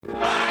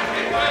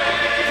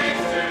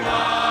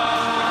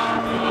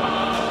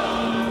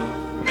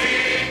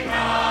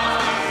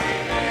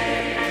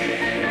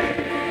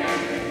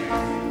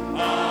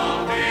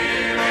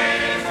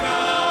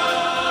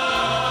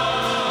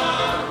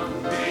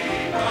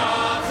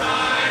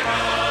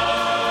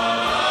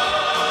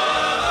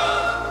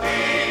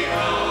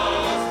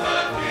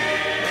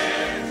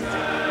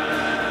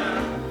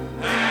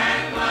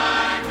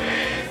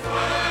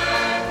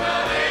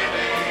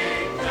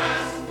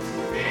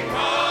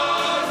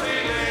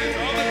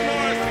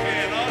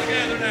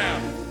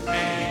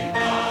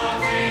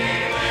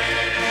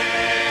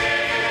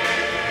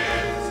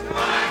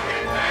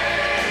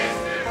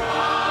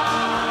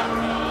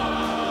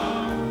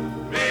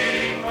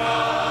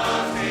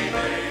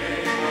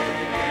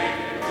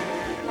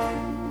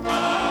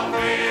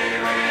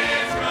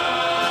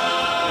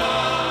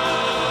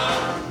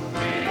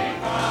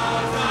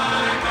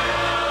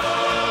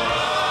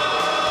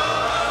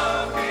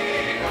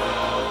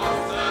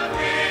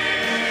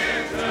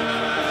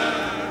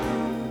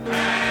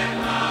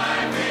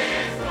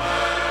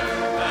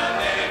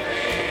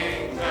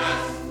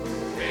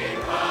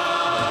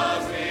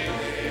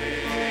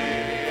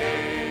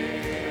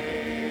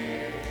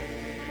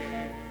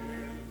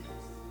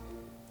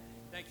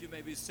Thank you. You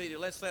may be seated.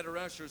 Let's let our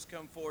ushers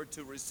come forward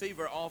to receive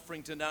our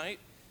offering tonight.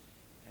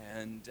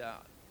 And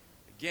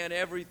again,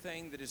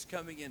 everything that is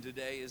coming in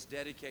today is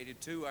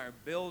dedicated to our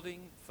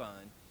building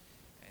fund.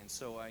 And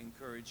so I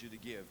encourage you to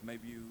give.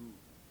 Maybe you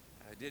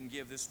didn't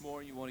give this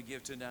morning, you want to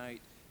give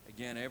tonight.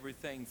 Again,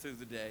 everything through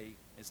the day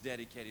is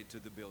dedicated to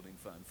the building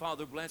fund.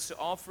 Father, bless the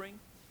offering.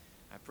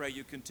 I pray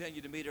you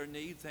continue to meet our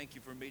need. Thank you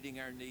for meeting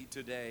our need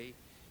today.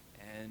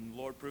 And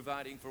Lord,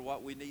 providing for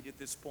what we need at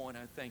this point,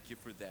 I thank you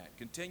for that.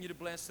 Continue to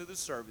bless through the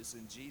service.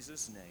 In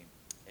Jesus' name,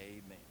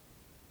 amen.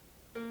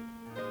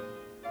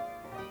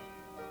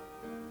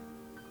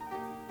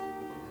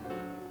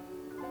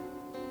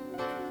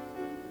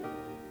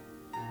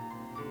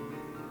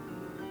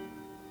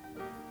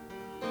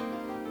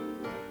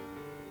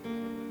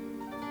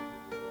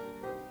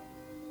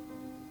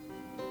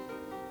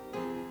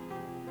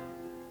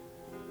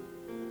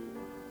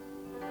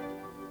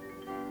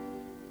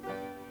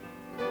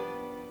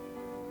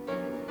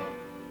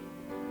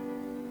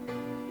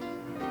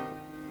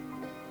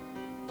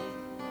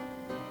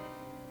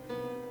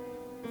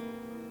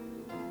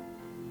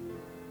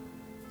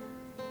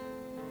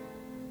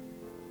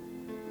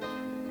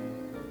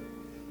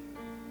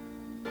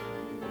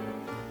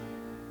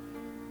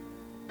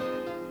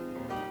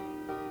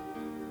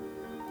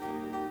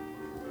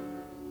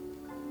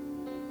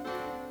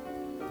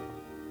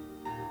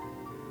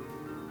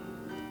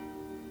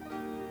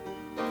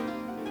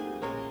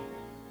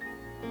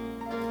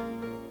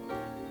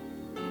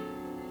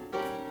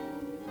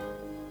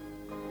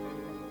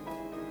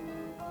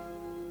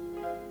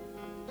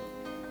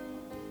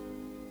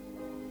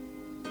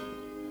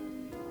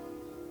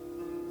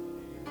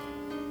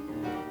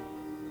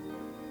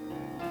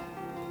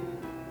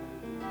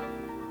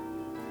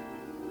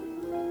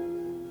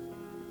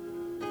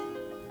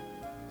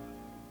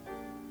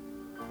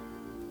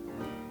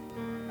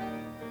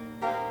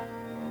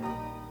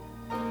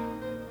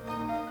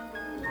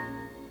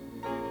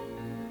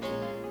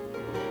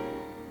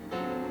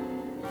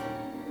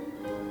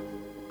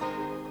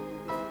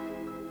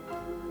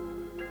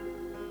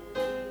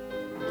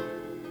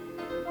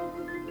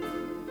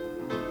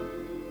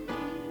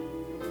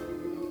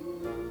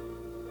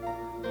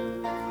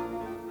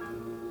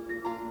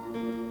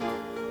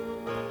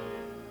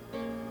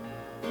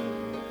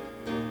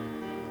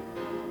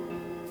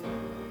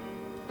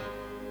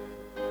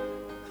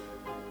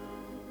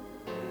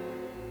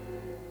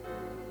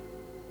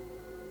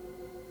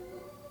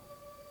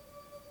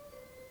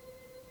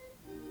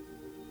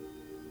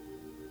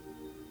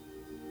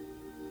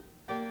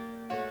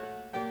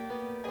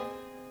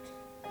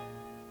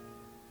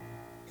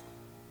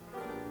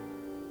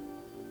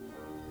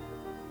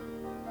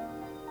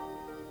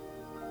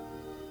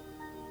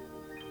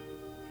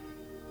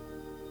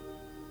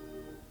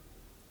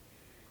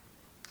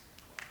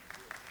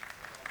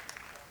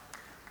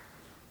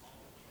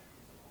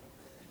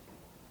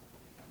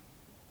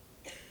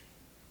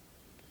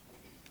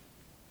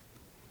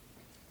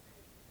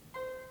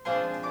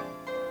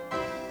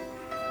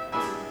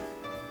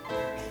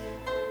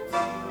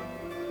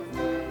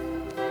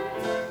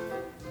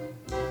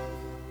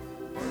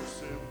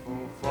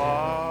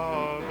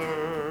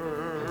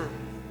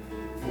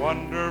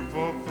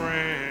 Wonderful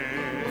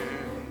friend,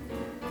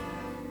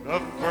 the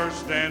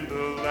first and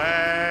the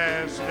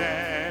last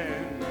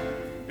and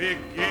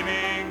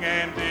beginning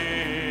and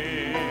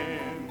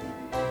end,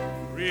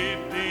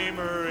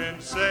 Redeemer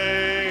and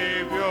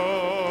Savior,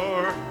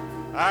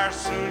 our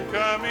soon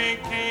coming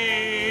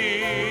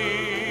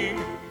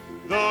King,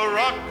 the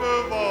Rock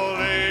of all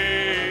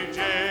ages,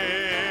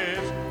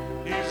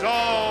 He's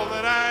all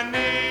that I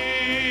need.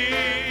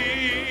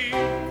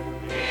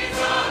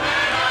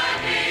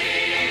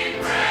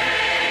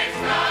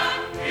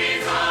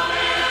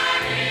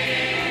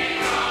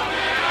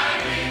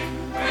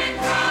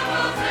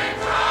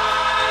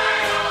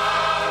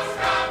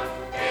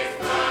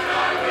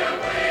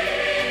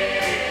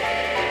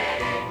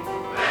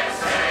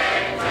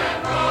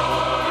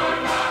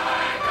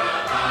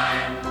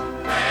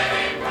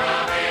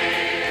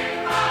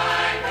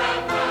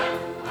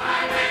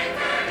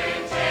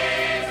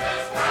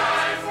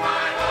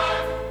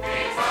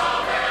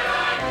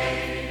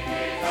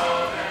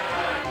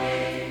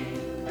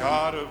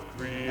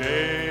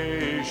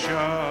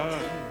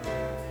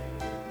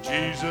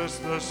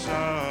 The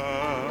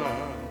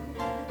Son,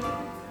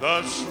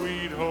 the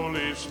sweet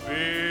Holy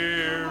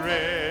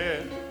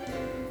Spirit,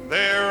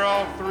 they're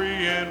all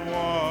three in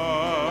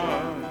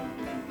one,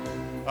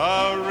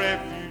 a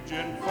refuge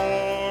and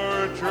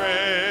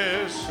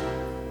fortress,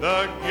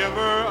 the giver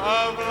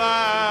of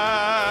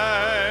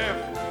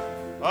life,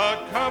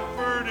 a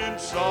comfort in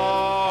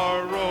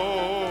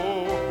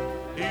sorrow,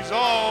 He's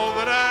all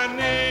that I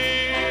need.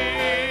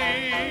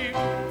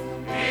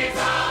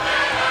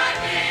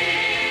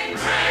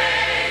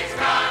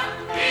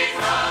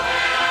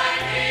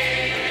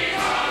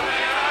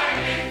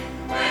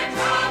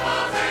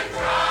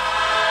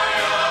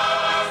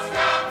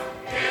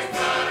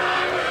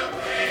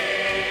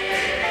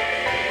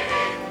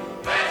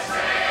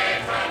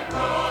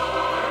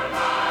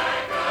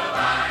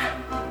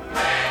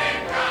 Let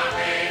him come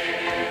in.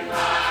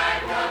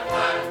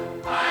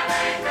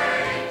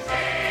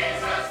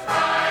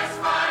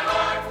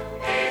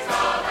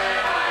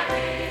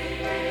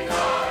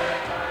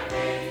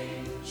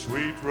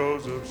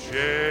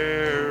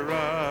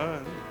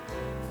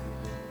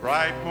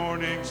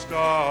 morning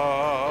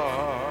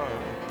star,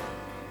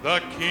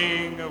 the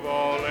King of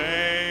all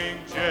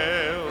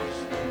angels,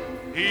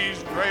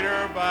 he's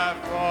greater by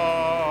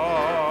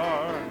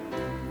far,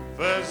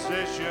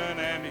 physician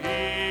and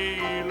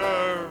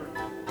healer,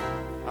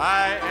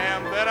 I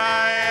am that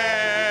I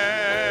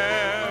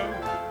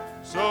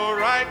am, so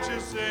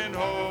righteous and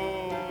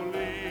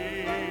holy,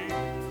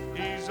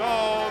 he's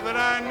all that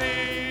I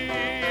need.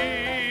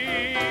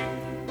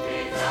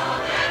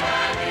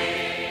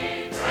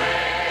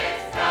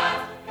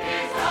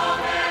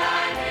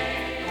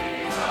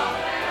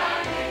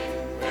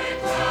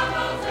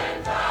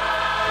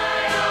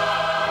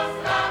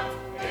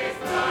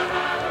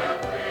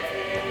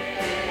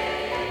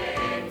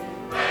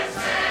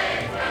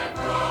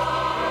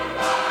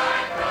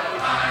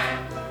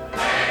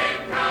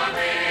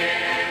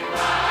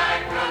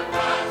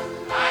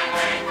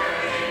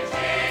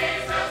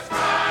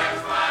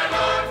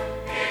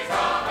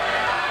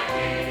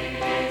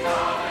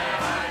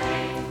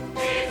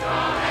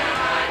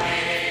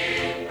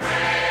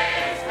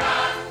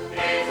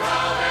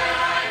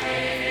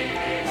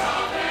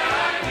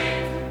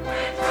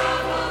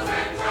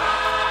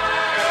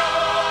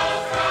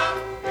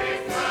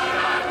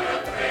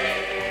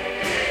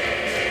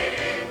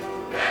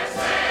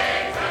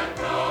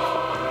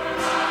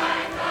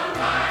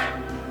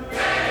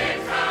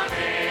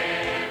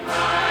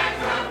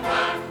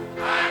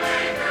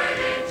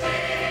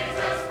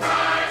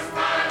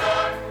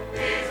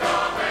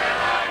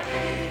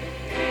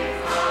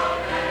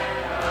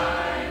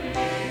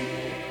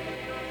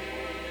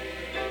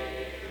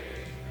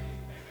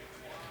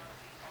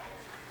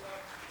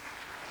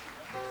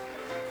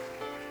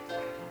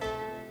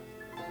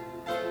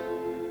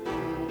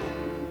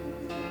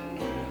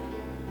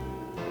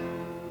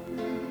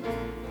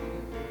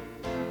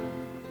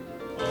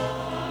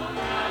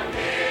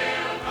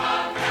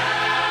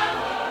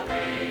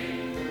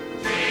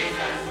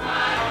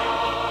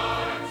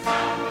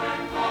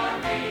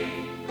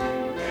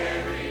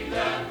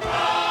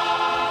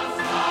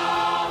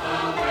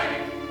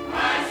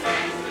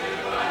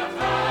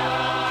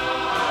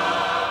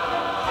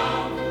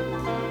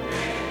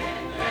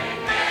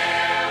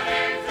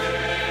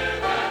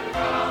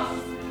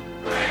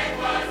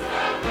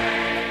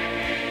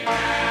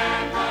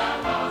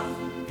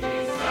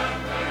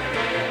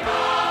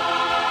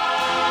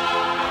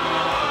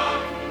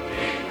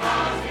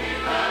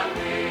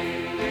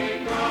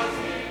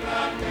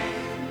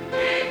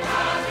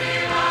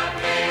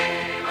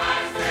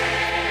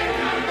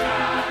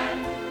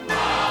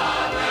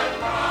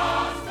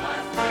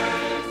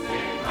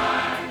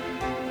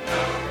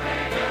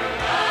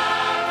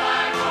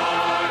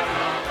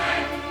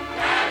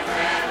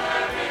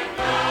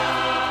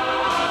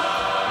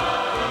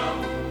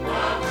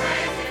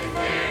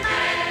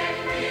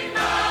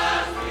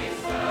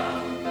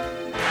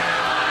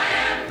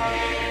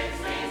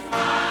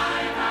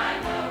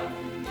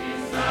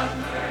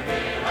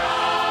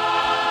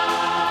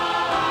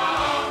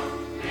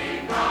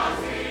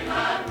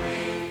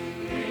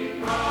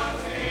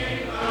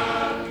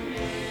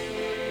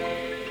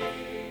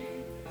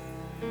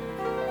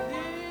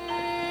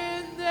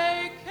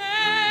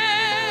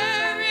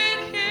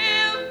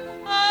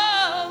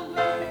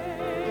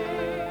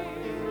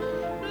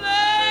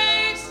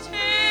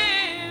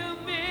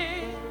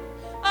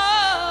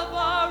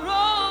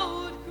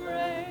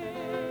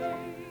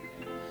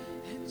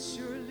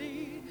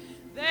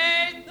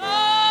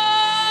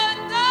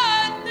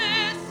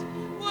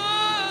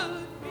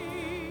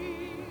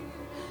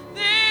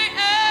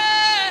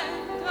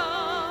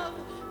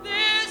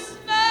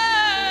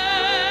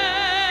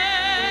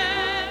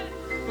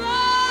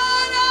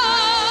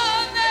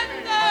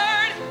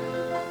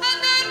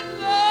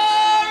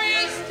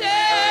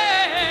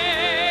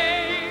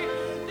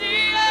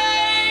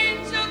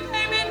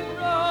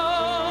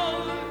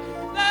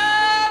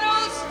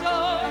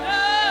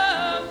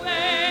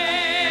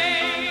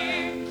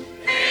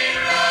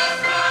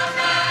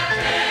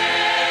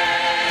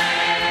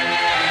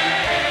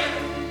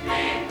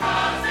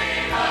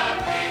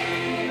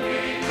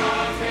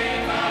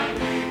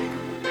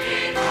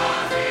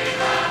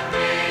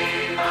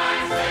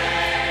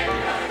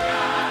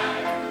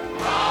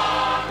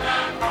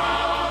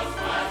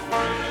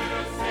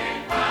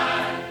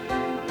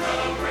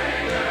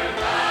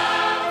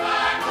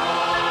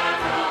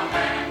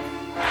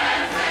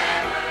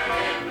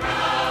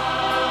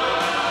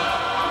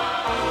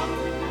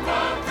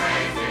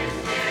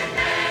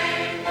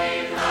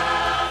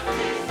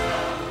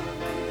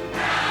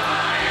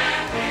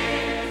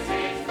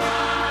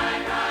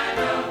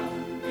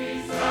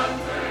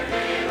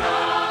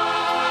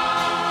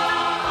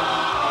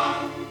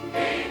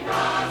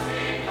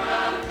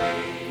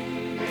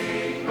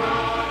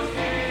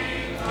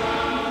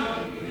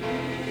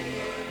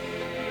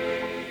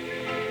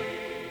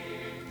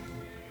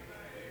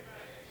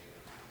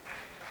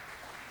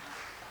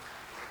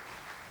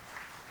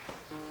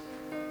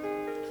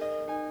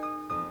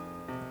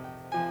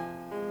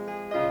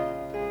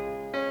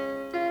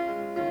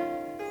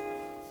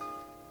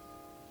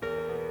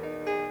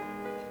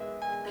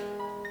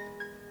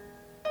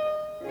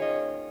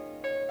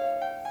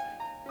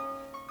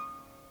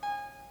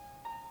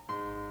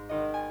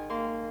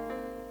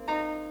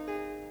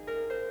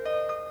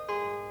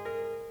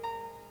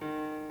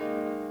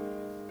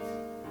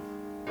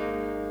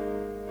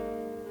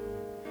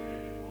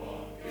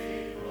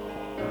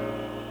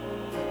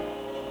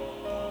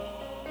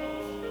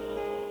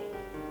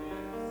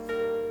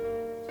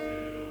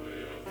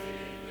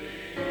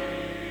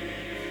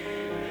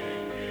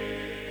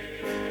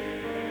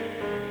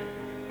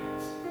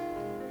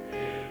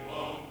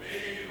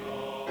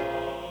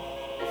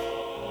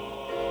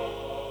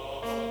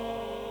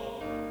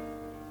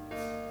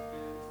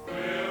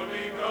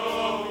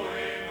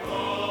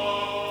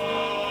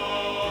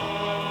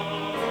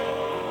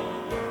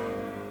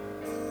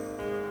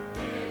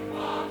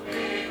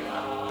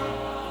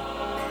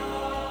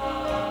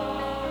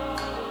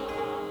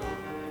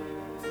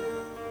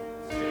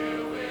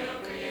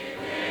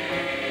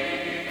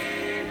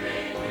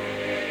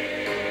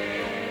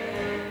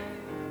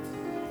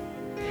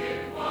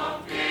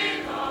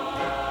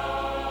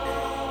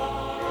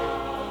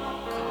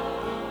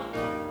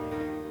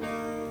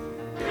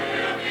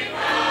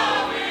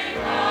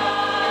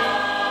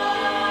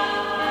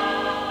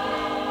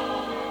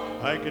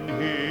 can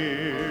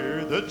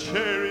hear the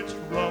chariots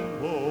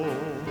rumble.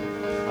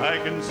 I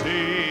can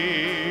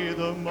see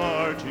the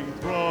marching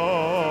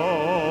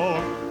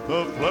throng.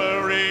 The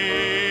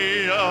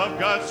flurry of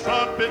God's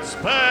trumpet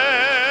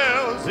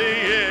spells the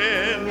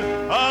end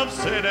of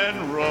sin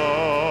and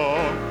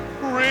wrong.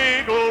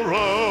 Regal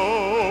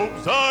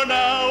robes are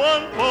now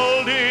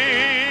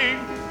unfolding.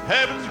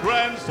 Heaven's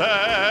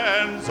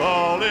grandstands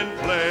all in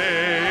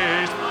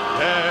place.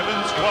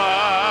 Heaven's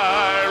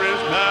choir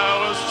is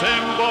now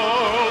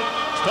assembled.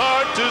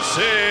 Start to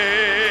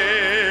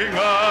sing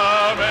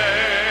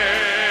Amazing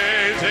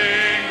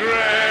Grace.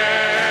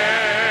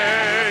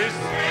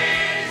 We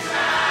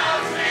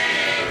shall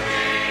sing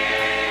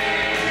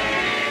Jesus,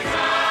 just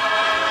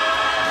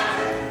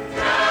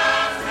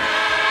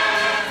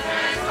as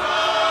His glory.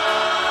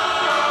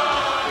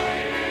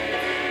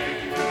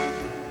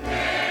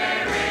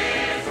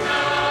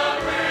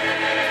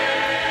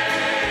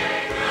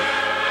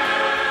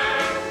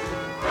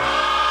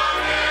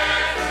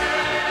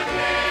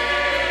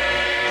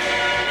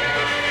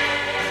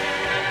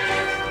 There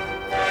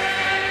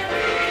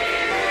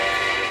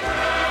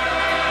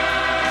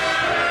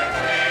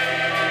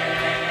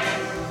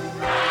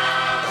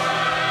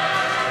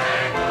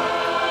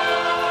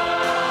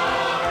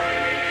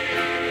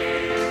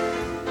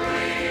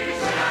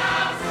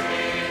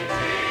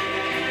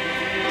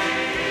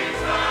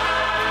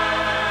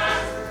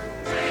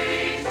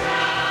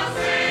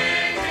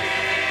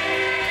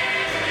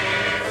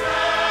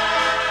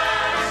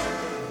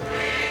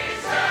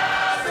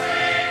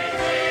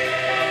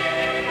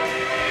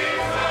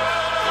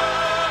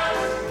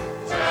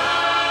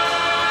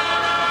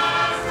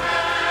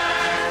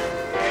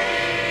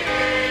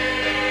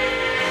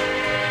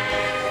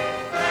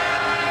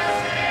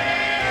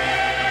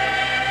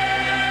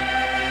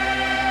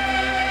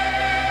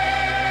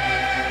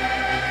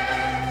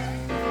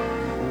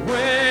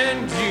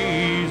when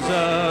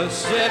Jesus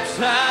sits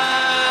down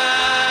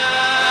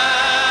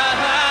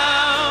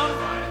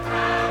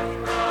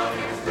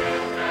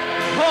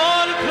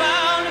on a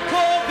cloud to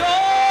call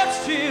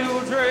God's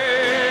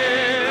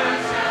children,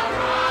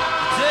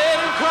 dead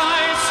in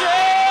Christ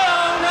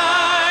shall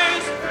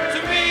rise to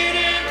meet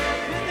Him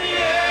in the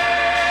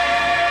air.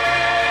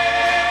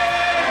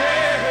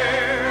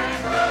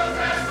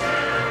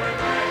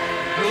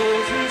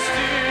 Those who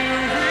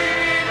still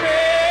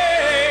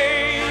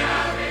remain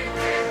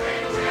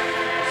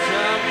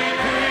shall be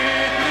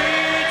quickly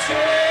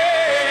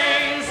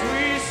changed.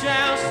 We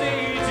shall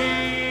see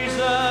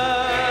Jesus.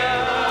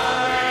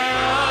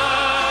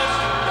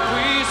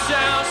 We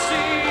shall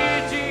see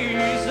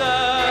Jesus.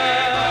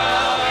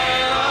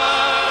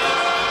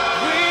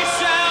 We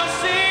shall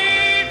see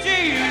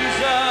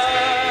Jesus.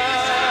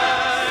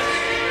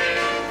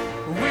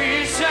 We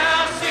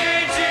shall see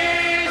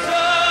Jesus.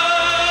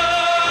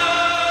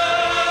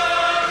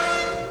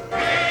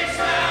 We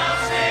shall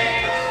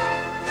see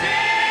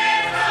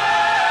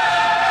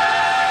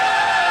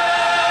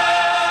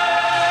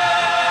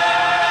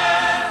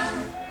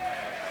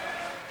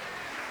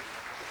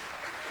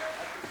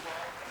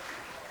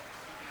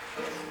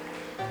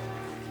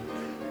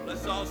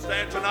Let's all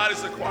stand tonight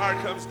as the choir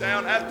comes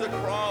down. At the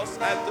cross,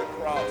 at the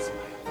cross.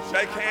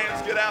 Shake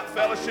hands, get out,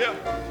 fellowship.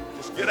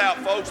 Just get out,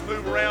 folks.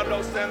 Move around.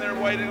 Don't stand there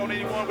waiting on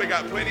anyone. We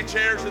got plenty of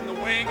chairs in the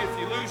wing. If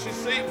you lose your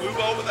seat, move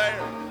over there.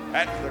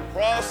 At the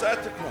cross,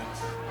 at the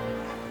cross.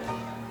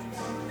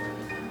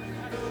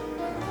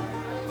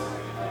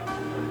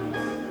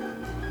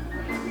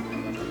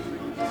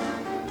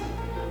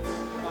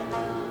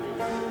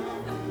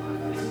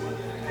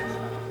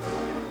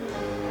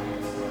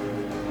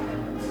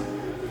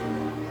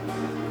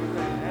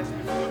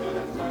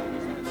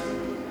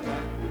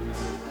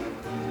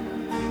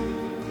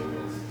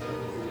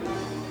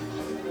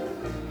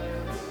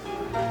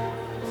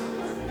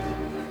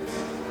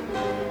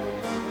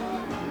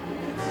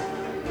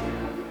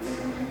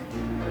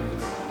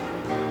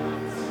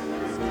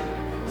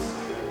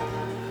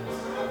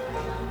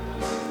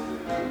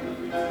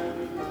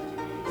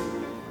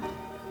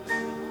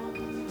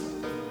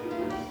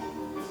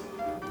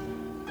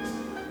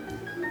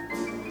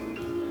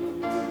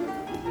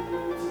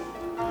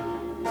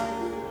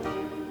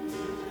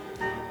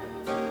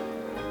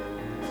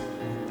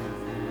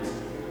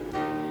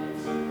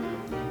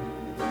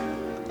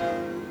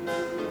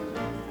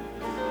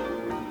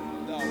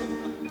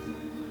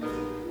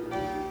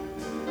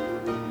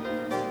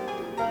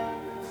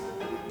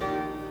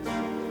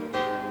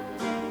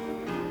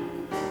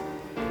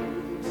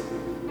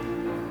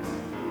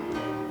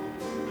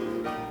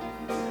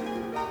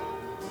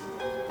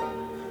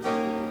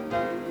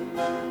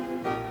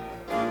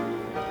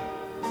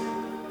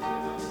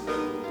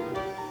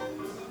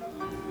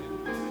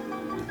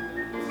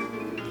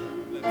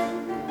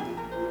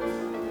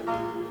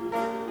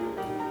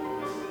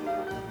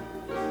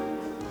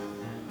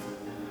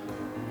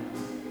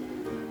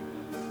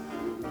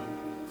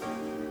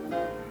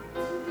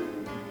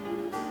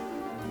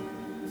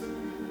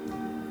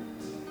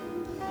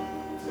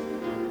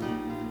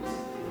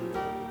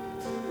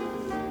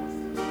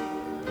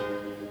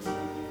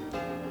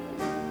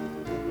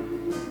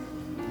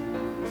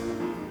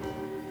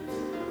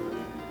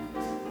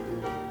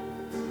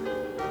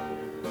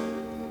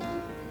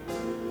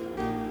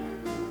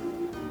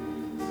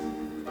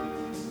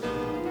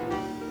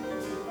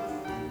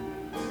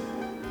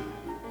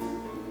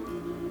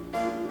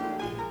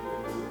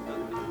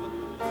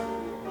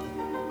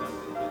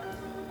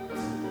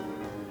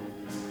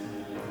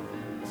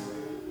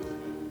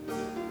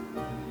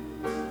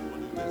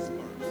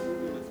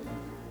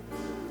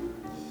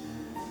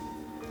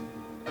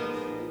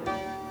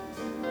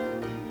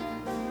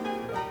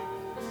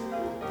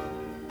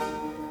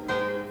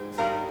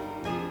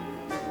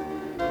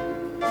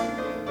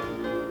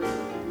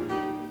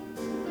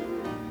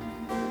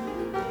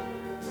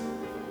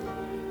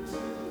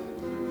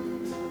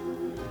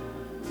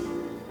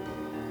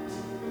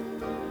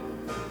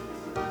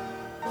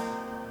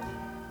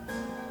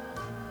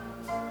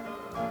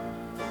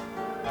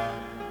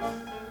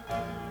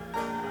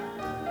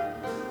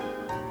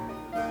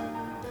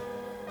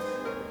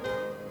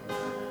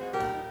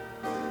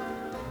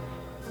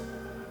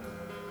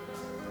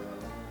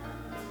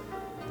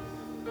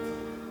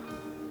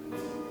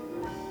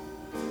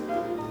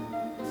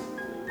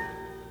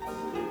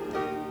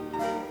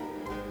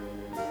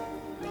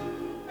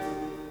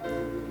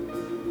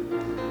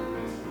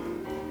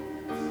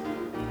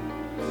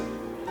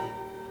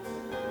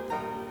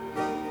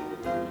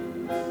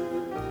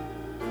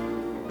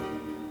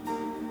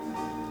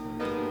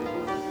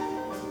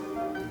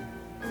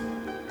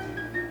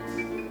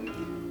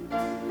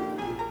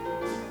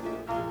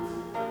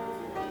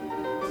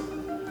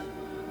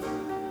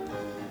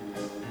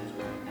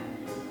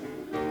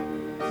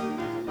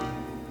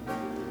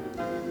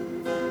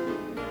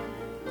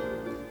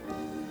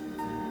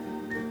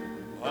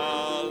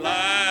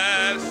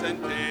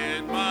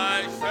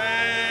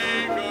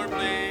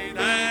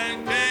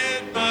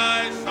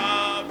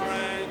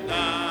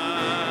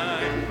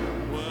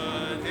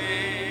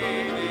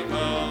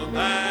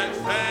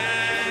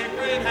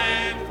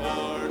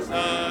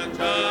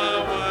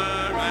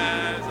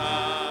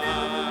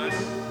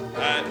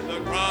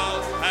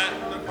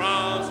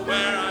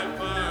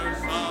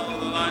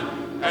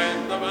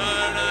 and the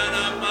burden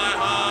of my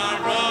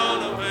heart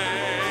rolled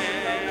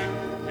away.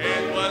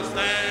 It was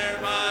there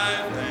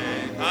by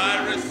faith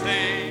I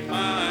received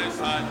my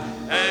sight,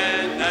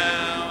 and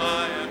now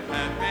I am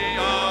happy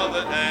all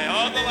the day.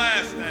 All the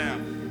last now.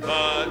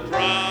 The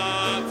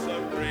drops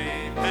of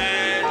green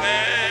hay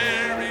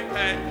there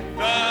repay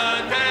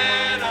the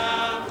debt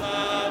of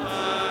love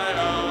I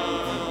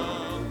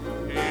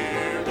owe.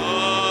 Here,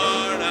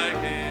 Lord, I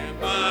give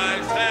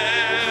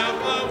myself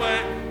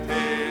away.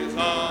 'Tis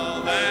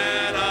all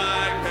that I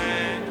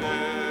can do.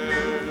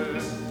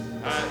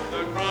 At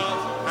the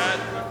cross,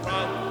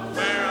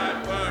 where I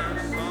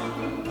first saw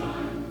the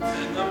light,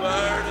 and the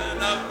burden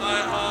of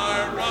my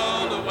heart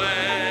rolled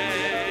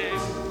away.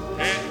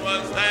 It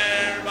was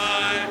there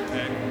by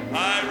faith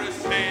I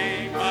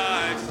received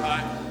my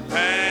sight,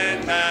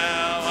 and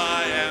now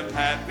I am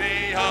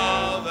happy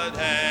all the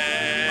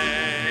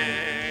day.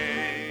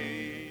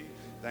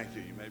 Thank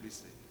you. You may be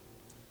seated.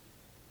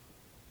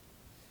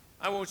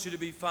 I want you to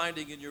be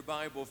finding in your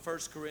Bible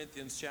 1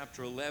 Corinthians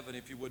chapter 11,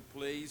 if you would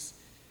please.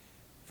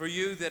 For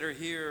you that are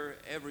here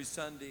every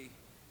Sunday,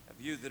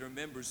 of you that are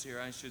members here,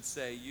 I should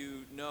say,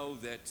 you know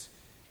that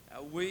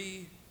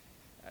we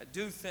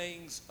do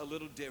things a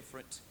little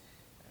different.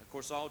 Of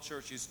course, all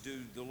churches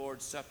do the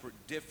Lord's Supper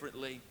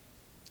differently.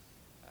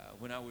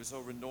 When I was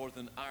over in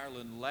Northern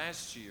Ireland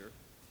last year,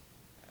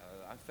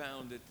 I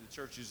found that the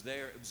churches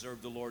there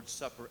observed the Lord's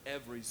Supper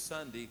every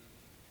Sunday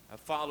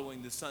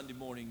following the Sunday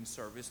morning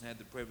service, and had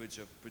the privilege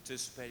of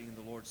participating in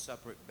the Lord's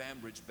Supper at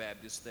Banbridge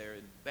Baptist there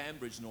in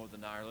Banbridge,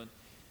 Northern Ireland.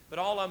 But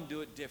all of them do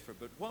it different.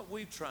 But what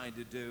we've tried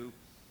to do,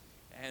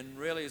 and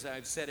really as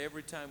I've said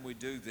every time we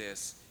do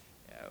this,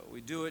 we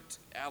do it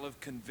out of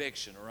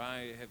conviction, or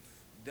I have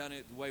done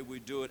it the way we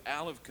do it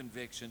out of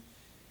conviction,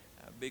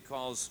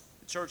 because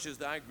the churches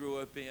that I grew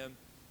up in,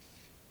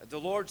 the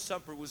Lord's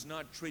Supper was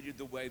not treated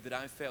the way that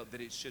I felt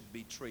that it should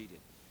be treated.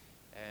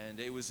 And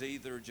it was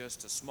either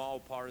just a small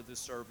part of the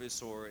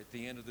service, or at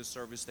the end of the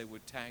service they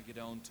would tag it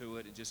onto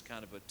it and just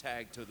kind of a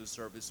tag to the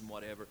service and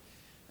whatever.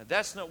 And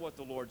that's not what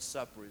the Lord's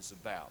Supper is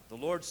about. The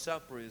Lord's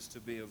Supper is to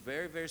be a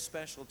very, very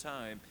special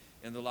time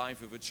in the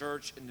life of a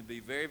church, and to be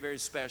very, very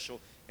special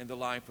in the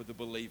life of the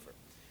believer.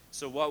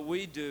 So what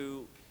we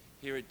do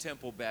here at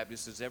Temple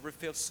Baptist is every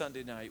fifth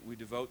Sunday night we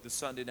devote the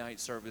Sunday night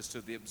service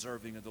to the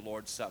observing of the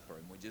Lord's Supper.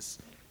 And we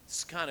just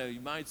kind of,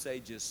 you might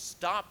say, just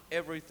stop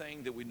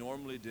everything that we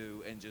normally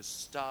do and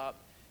just stop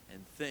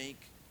and think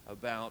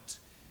about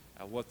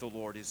what the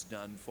Lord has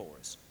done for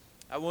us.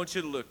 I want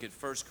you to look at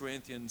 1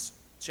 Corinthians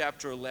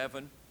chapter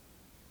 11,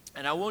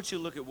 and I want you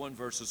to look at one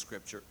verse of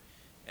Scripture.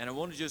 And I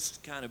want to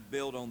just kind of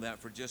build on that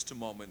for just a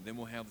moment. Then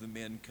we'll have the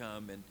men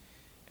come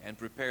and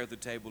prepare the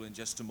table in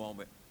just a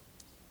moment.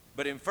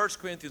 But in 1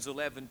 Corinthians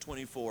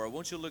 11:24, I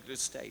want you to look at a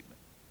statement.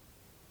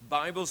 The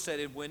Bible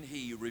said, and when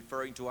he,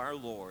 referring to our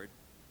Lord,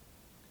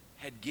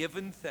 had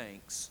given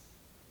thanks,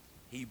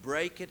 he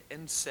brake it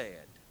and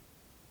said,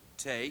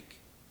 take,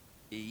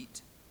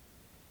 eat,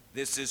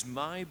 this is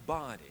my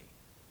body.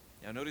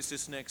 Now notice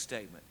this next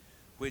statement,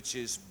 which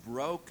is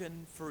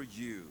broken for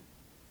you.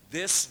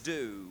 This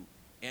do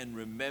in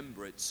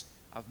remembrance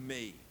of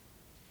me.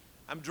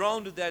 I'm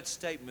drawn to that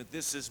statement,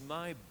 this is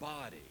my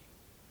body,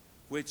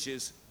 which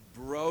is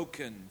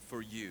broken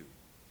for you.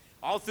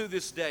 All through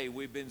this day,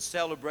 we've been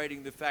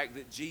celebrating the fact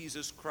that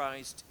Jesus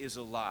Christ is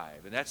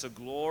alive. And that's a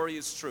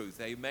glorious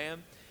truth,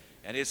 amen?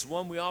 And it's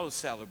one we ought to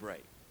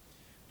celebrate.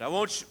 But I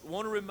want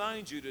to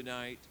remind you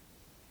tonight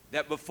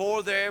that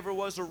before there ever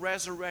was a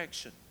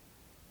resurrection,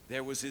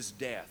 there was his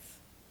death.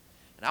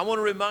 And I want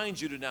to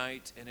remind you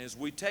tonight, and as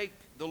we take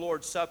the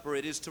Lord's Supper,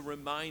 it is to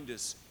remind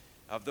us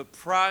of the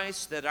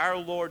price that our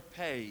Lord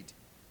paid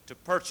to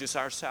purchase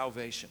our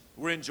salvation.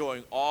 We're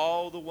enjoying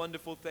all the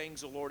wonderful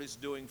things the Lord is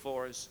doing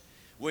for us.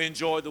 We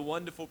enjoy the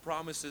wonderful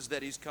promises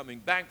that he's coming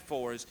back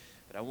for us.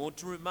 But I want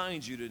to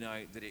remind you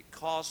tonight that it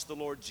cost the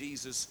Lord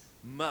Jesus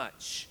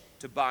much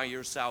to buy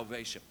your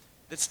salvation.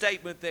 The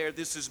statement there,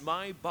 this is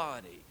my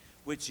body,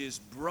 which is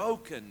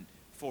broken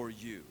for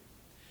you.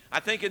 I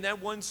think in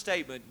that one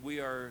statement,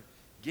 we are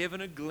given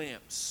a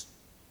glimpse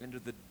into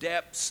the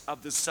depths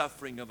of the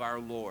suffering of our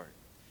Lord.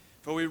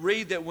 For we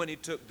read that when he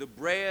took the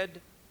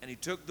bread and he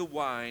took the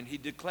wine, he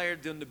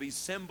declared them to be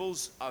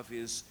symbols of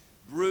his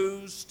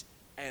bruised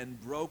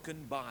and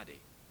broken body.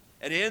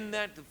 And in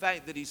that, the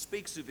fact that he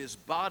speaks of his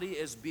body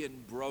as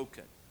being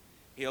broken,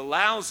 he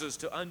allows us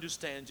to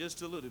understand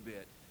just a little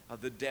bit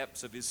of the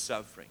depths of his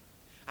suffering.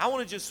 I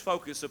want to just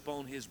focus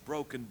upon his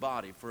broken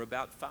body for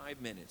about 5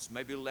 minutes,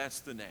 maybe less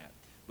than that.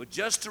 But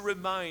just to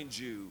remind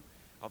you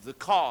of the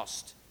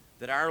cost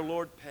that our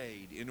Lord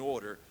paid in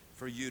order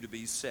for you to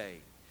be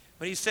saved.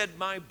 When he said,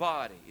 my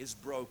body is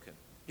broken,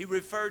 he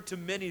referred to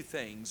many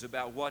things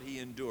about what he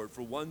endured.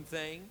 For one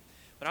thing,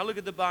 when I look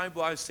at the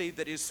Bible, I see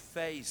that his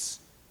face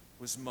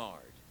was marred.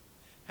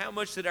 How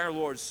much did our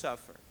Lord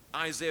suffer?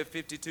 Isaiah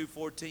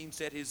 52:14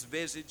 said his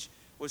visage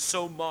was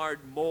so marred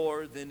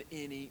more than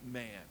any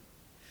man.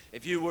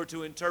 If you were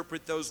to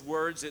interpret those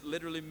words, it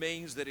literally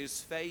means that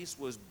his face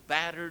was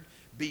battered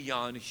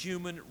beyond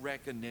human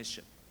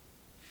recognition.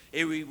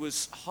 He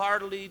was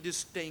hardly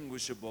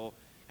distinguishable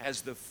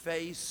as the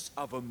face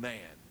of a man.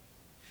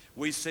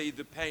 We see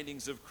the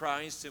paintings of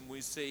Christ, and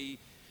we see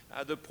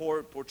the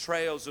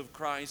portrayals of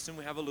Christ, and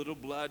we have a little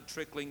blood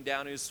trickling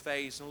down his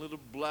face, and a little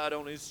blood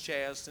on his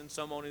chest, and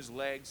some on his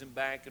legs and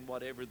back and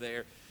whatever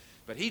there.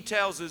 But he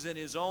tells us in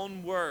his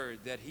own word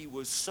that he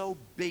was so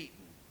beaten,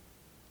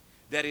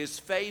 that his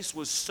face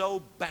was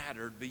so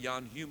battered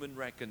beyond human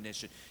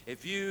recognition.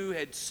 If you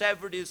had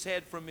severed his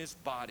head from his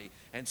body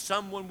and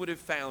someone would have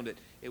found it,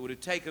 it would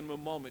have taken him a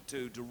moment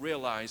to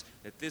realize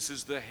that this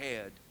is the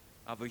head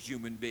of a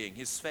human being.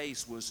 His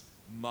face was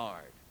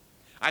marred.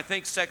 I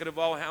think, second of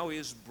all, how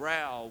his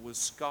brow was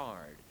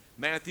scarred.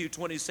 Matthew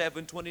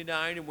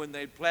 27:29, and when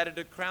they planted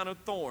a crown of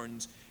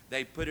thorns,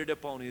 they put it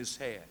upon his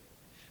head.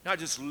 Not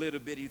just little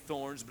bitty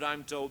thorns, but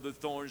I'm told the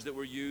thorns that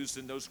were used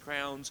in those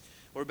crowns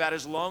were about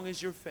as long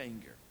as your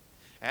finger.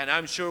 And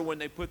I'm sure when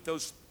they put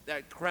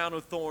that crown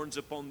of thorns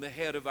upon the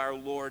head of our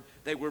Lord,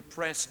 they were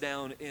pressed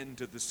down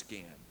into the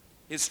skin.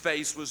 His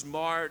face was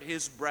marred,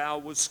 his brow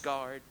was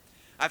scarred.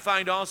 I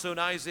find also in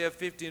Isaiah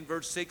 50 and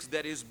verse 6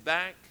 that his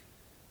back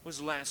was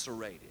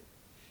lacerated.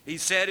 He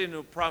said in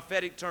the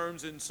prophetic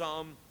terms in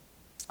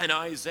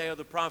Isaiah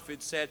the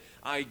prophet said,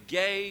 I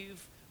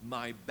gave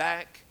my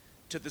back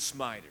to the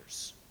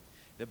smiters.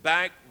 The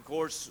back, of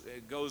course,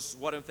 goes,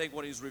 what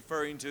he's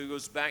referring to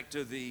goes back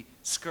to the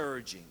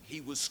scourging. He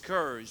was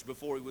scourged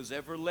before he was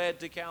ever led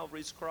to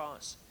Calvary's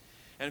cross.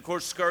 And of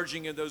course,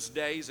 scourging in those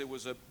days, it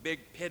was a big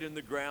pit in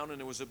the ground,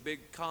 and there was a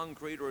big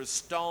concrete or a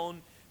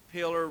stone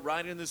pillar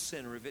right in the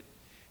center of it.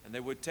 And they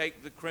would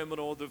take the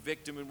criminal, the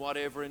victim, and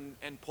whatever,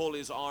 and pull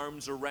his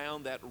arms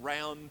around that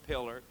round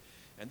pillar.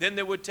 And then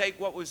they would take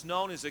what was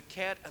known as a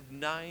cat of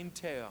 9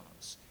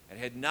 tails. It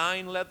had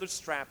 9 leather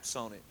straps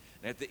on it.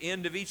 And at the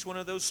end of each one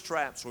of those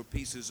straps were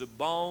pieces of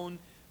bone,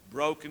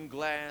 broken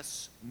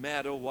glass,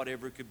 metal,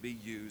 whatever could be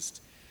used.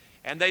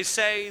 And they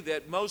say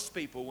that most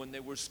people, when they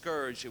were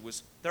scourged, it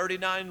was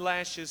 39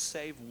 lashes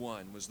save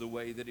one was the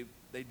way that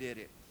they did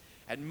it.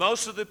 And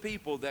most of the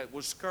people that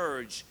were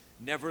scourged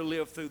never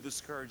lived through the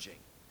scourging.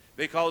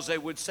 Because they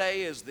would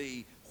say as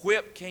the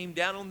whip came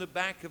down on the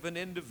back of an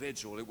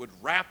individual, it would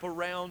wrap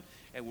around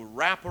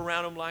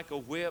them like a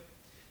whip,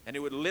 and it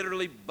would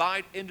literally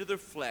bite into their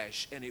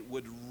flesh, and it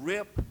would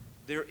rip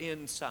their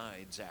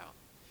insides out.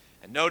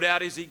 And no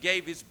doubt as he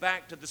gave his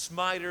back to the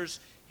smiters,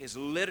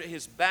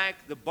 his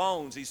back, the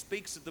bones, he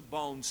speaks of the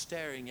bones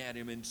staring at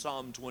him in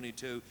Psalm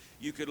 22.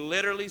 You could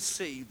literally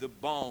see the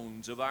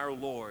bones of our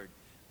Lord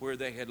where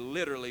they had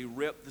literally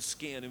ripped the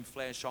skin and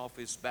flesh off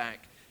his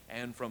back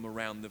and from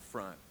around the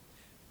front.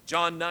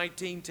 John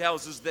 19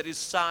 tells us that his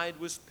side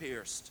was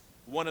pierced.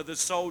 One of the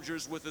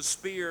soldiers with a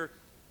spear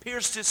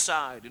pierced his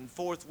side, and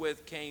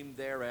forthwith came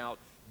there out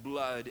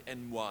blood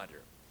and water.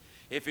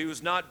 If it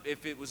was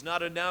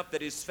not enough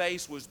that his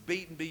face was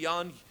beaten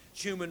beyond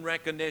human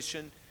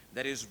recognition,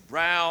 that his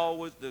brow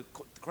was, the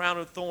crown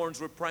of thorns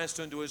were pressed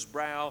into his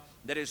brow,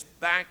 that his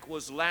back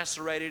was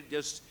lacerated,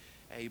 just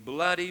a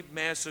bloody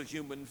mess of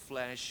human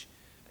flesh.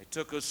 They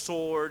took a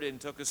sword and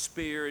took a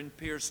spear and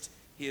pierced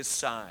his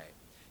side.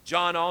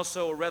 John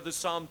also, or rather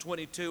Psalm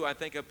 22, I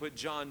think I put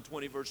John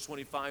 20 verse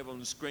 25 on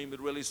the screen, but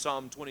really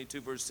Psalm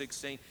 22 verse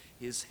 16,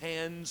 his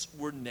hands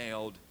were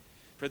nailed.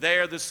 For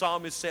there the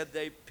psalmist said,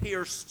 they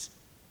pierced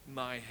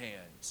my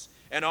hands.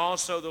 And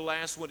also the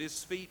last one,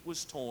 his feet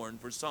was torn.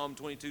 For Psalm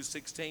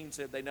 22:16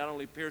 said, they not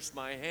only pierced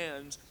my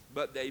hands,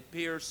 but they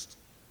pierced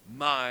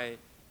my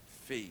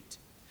feet.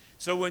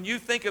 So when you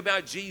think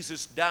about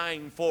Jesus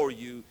dying for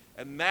you,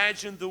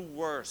 imagine the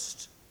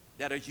worst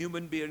that a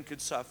human being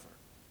could suffer.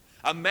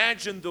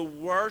 Imagine the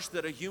worst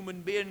that a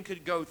human being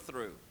could go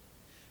through.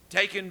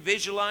 Take and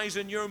visualize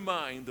in your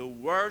mind the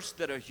worst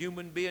that a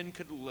human being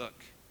could look.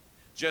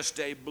 Just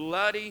a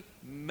bloody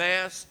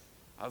mess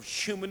of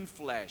human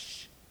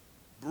flesh.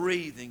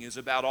 Breathing is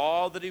about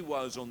all that he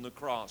was on the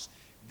cross.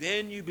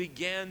 Then you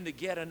begin to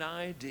get an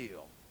idea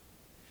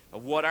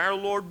of what our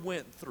Lord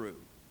went through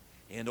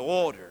in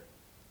order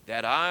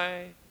that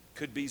I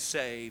could be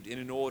saved and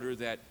in order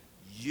that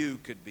you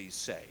could be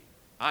saved.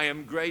 I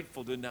am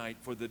grateful tonight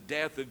for the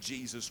death of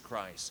Jesus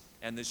Christ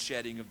and the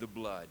shedding of the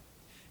blood.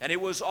 And it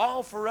was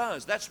all for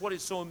us. That's what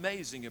is so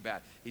amazing about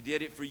it. He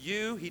did it for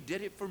you. He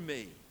did it for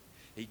me.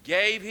 He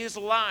gave his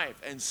life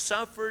and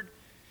suffered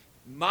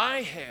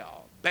my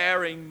hell,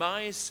 bearing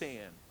my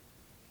sin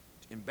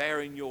and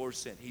bearing your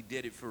sin. He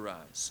did it for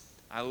us.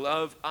 I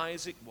love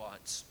Isaac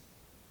Watts,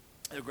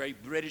 a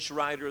great British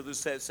writer of the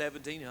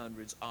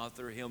 1700s,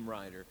 author, hymn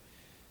writer.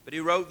 But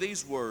he wrote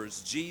these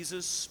words,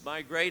 Jesus,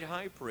 my great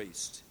high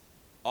priest,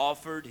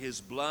 offered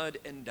his blood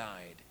and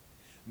died.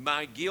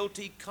 My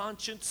guilty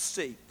conscience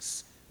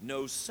seeks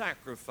no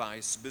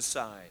sacrifice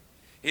beside.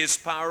 His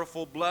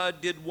powerful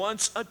blood did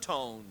once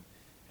atone,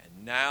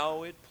 and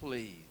now it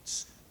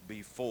pleads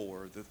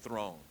before the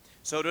throne.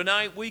 So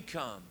tonight we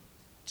come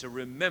to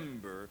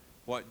remember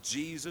what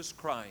Jesus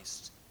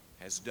Christ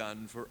has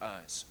done for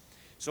us.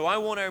 So I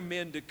want our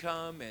men to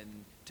come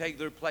and take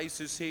their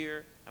places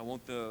here. I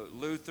want the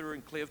Luther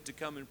and Cliff to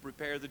come and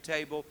prepare the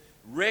table.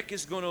 Rick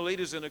is going to lead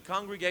us in a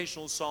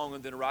congregational song,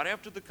 and then right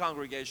after the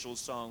congregational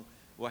song,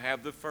 we'll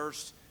have the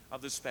first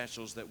of the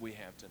specials that we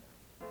have tonight.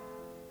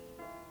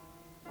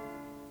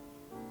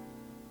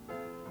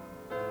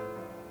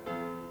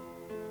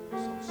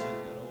 So sing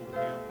that old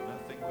hymn,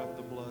 Nothing But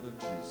the Blood of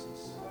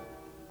Jesus.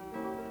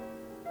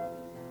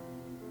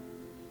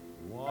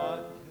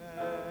 What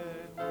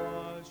can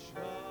wash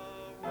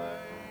away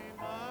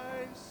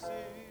my sin?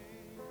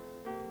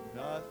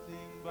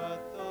 Nothing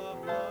but the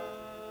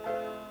blood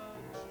of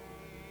Jesus.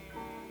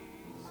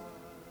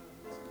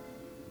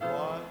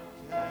 What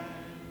can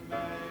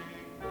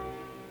make me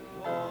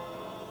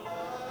whole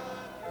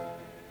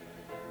again?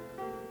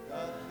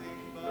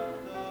 Nothing but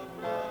the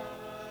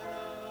blood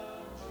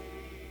of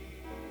Jesus.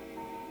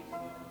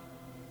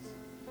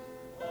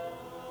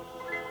 Oh,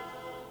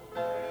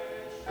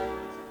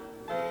 precious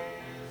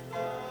is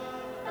the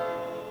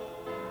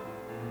road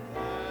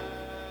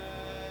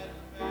that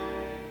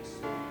makes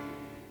me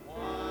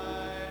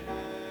white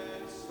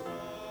as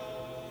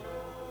snow.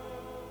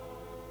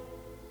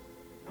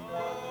 No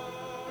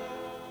other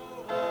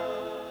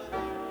fountain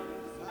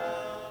I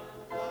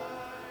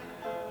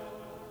know,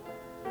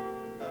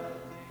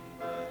 nothing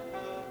but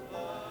the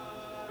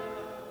blood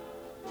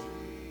of Jesus.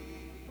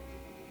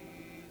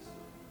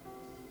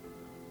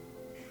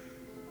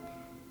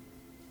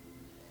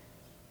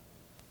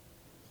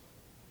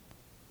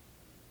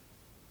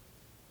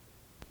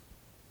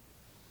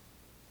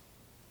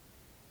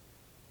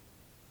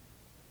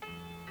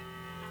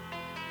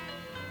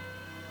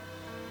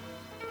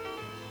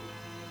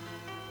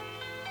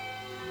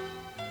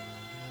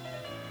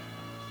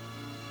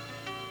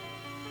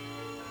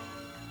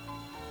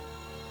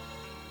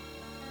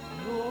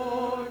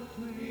 Lord,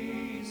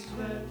 please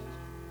let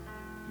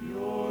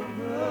your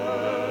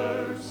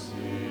mercy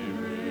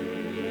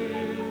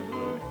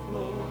river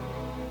flow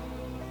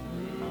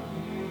through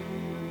me.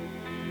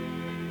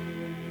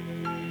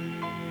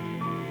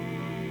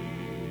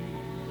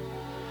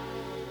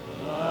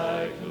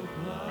 Like a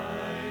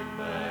blind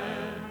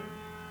man,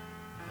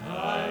 I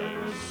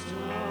was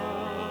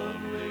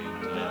stumbling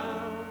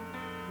down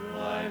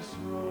life's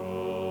road.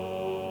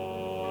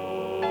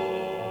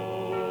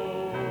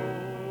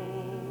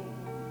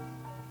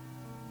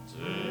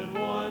 Till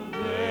one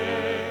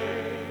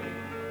day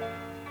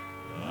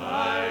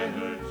I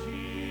heard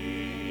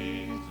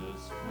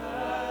Jesus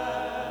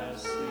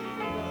passing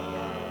by.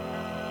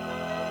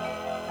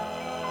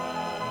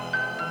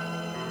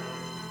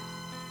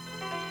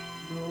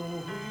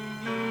 Knowing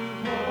He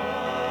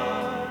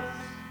was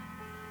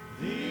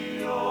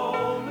the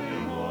only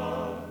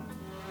one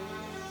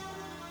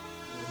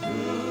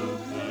who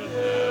could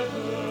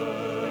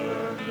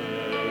ever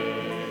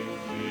make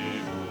me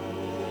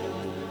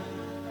whole.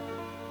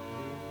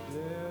 In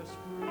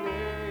desperation,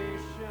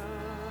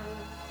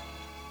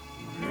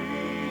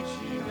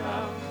 reaching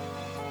out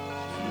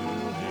to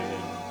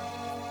Him,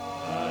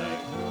 I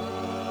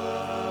cried,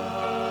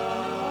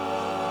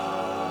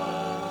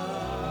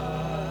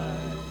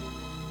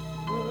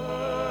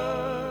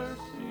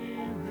 Mercy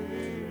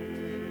River,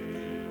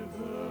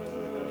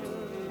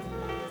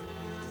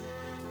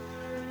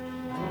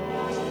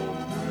 roll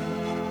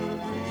through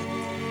me.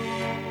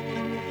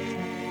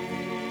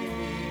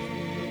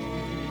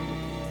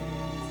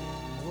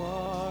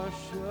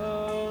 Wash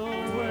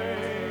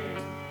away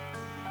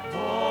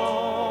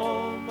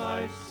all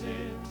my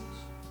sins,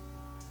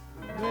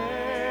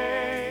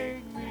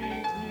 make me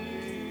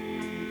clean.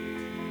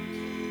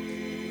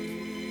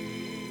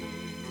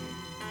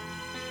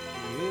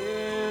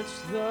 It's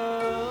the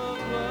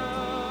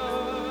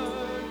blood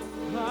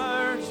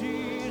our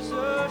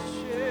Jesus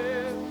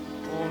shed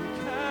on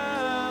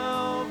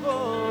Calvary.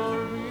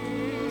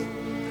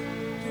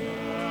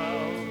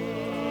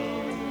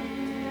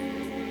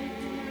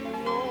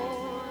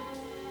 Lord,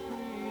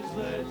 please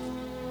let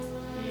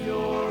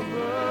your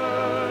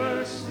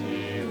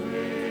mercy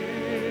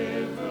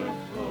river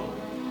flow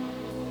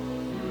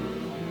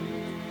through me.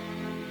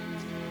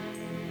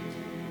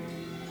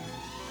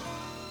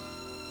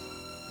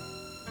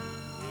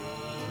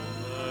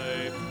 My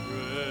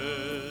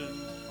friend,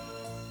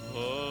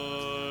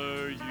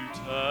 are you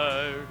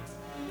tired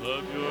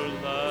of your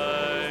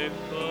life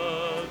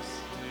of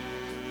sin?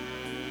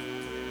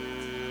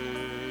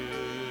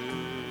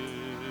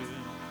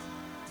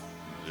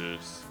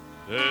 This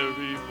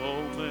very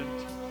moment,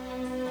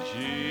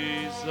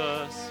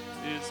 Jesus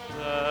is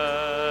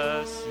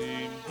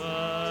passing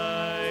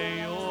by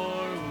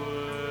your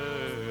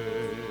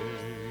way.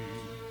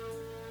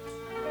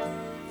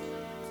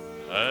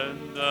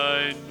 And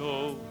I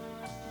know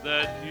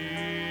that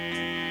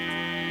He's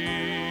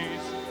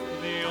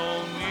the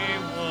only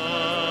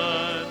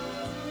one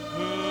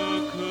who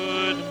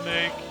could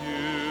make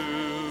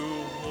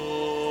you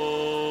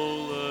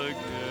whole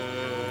again.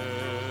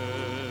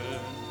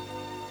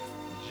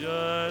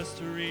 Just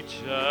reach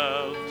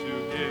out to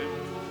Him.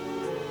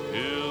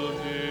 He'll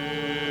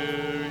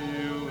hear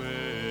you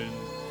when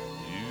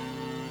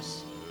you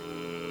say,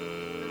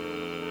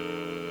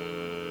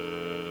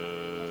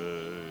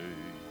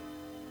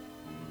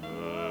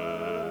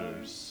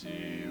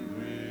 Mercy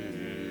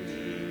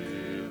River.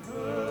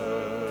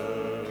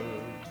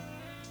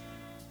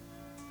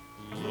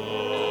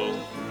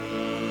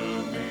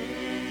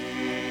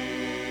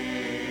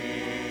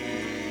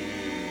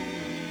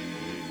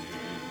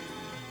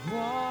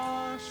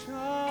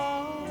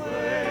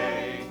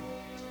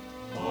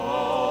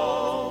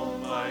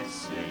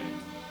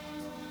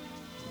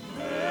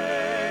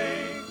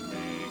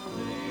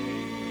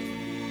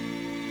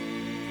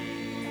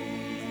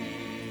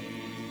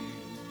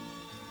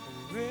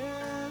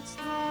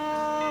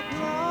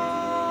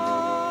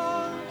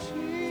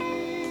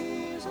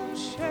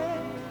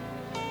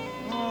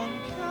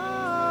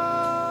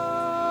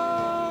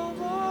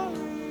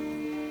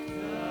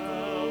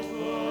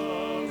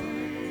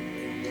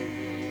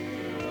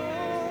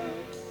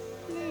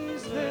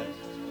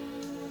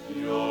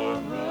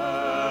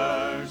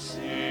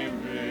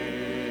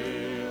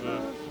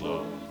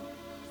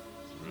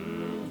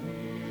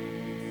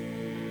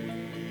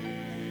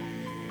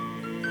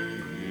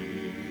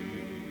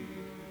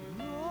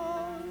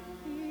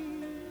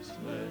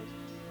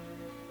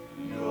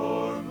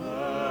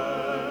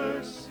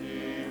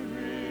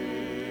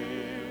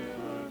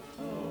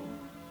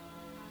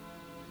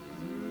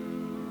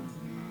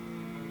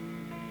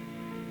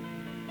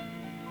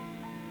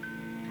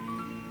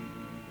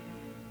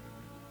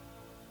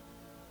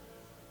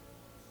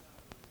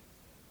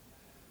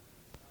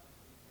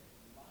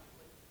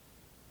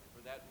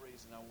 that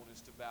reason, I want us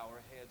to bow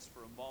our heads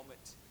for a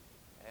moment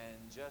and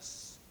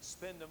just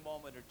spend a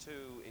moment or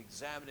two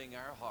examining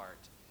our heart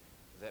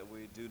that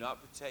we do not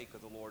partake of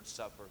the Lord's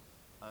Supper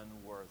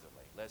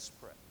unworthily. Let's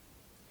pray.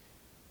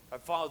 Our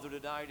Father,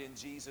 tonight in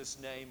Jesus'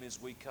 name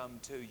as we come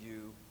to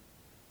you,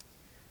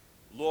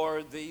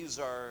 Lord, these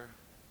are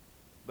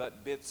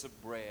but bits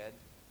of bread,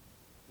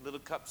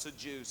 little cups of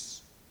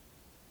juice,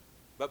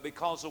 but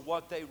because of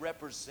what they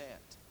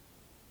represent,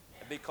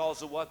 and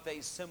because of what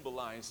they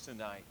symbolize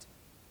tonight,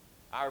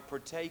 our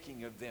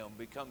partaking of them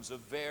becomes a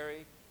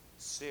very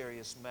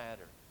serious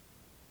matter.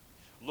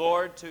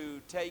 Lord,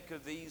 to take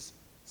of these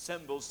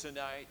symbols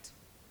tonight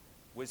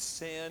with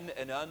sin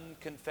and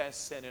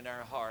unconfessed sin in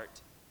our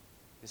heart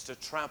is to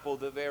trample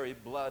the very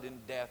blood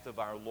and death of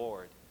our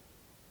Lord.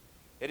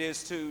 It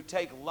is to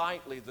take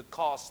lightly the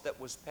cost that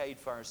was paid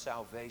for our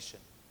salvation.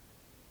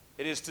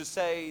 It is to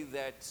say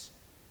that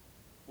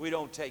we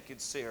don't take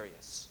it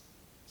serious.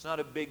 It's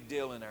not a big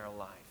deal in our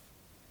life.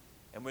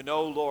 And we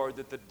know, Lord,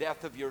 that the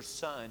death of your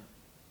Son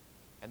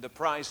and the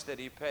price that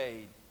he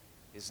paid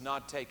is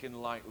not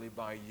taken lightly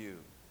by you.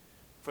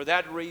 For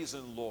that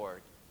reason,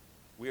 Lord,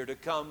 we are to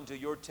come to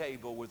your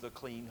table with a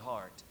clean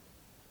heart.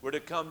 We're to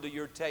come to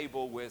your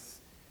table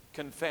with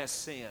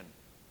confessed sin.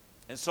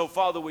 And so,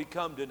 Father, we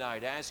come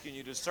tonight asking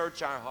you to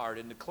search our heart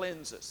and to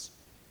cleanse us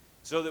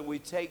so that we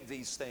take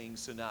these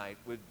things tonight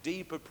with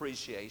deep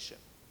appreciation,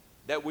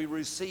 that we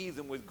receive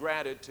them with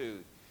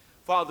gratitude.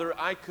 Father,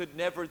 I could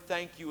never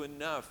thank you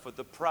enough for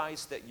the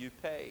price that you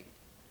paid.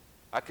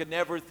 I could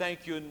never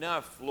thank you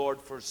enough,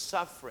 Lord, for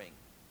suffering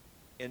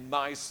in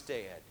my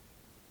stead.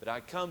 But I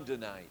come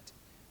tonight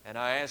and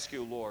I ask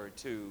you, Lord,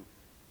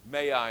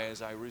 may I,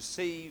 as I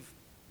receive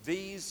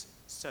these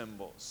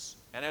symbols,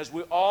 and as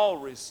we all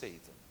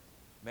receive them,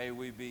 may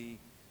we be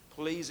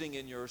pleasing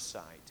in your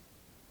sight.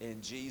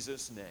 In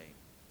Jesus' name,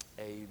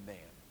 amen.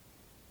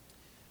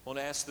 I want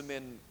to ask the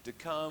men to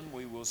come.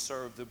 We will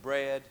serve the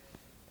bread,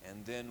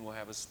 and then we'll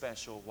have a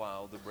special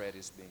while the bread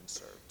is being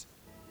served.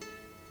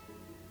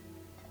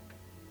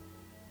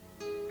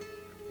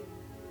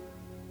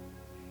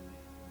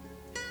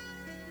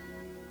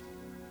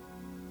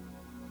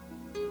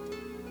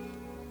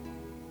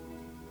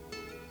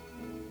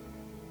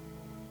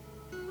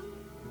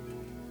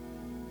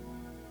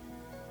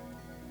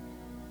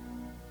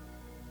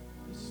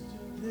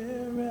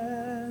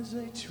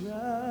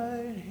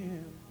 Tried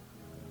him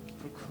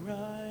for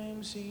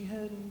crimes he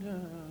hadn't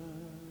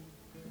done.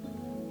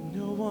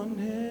 No one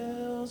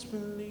else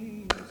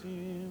believed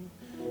him.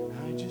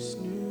 I just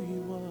knew he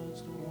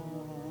was the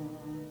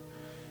one.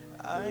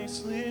 I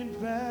slid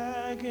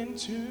back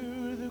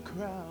into the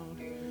crowd,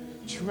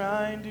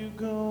 trying to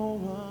go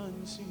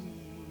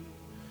unseen.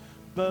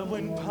 But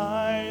when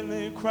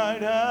Pilate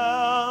cried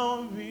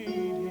out, "Beat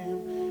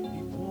him,"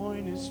 he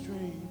pointed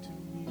straight to me.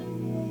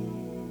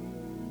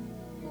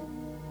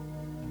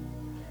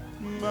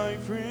 My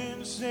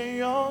friends,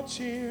 they all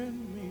cheered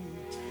me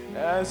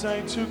as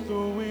I took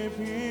the whip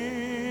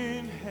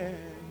in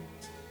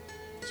hand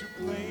to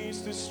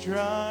place the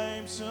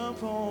stripes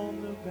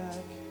upon the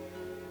back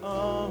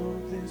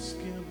of this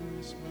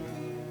guiltless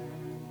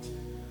man.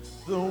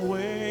 The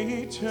way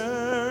he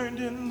turned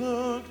and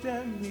looked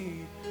at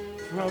me,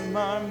 from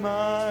my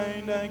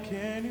mind I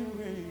can't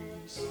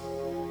erase,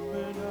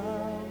 but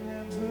I'll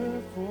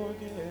never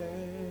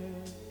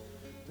forget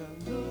the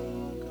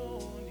look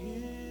on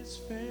his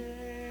face.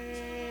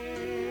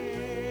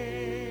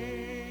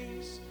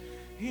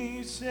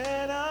 He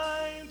said,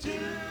 "I'm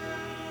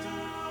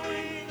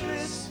doing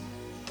this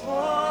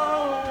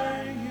for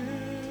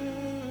you,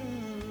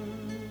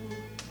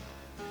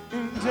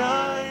 and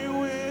I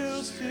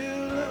will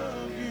still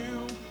love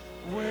you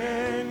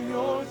when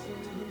you're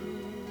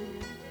through.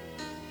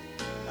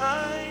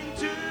 I'm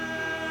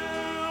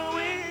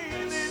doing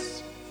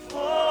this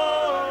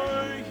for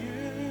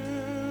you."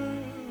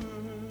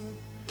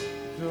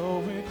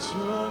 Though it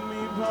took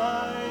me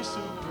by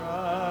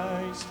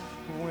surprise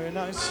when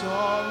I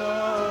saw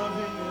love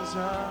in his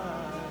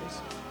eyes,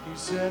 he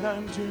said,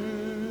 "I'm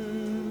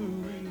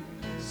doing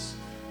this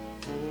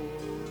for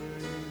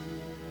you."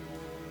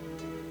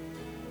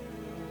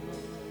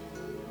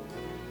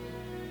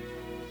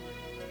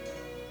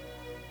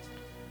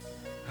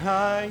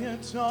 High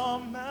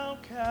atop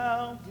Mount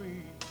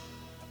Calvary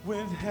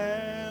with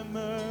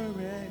hammer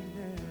and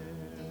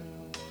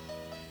nail,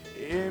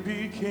 it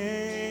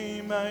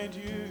became my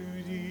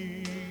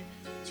duty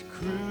to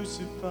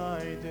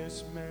crucify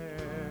this man.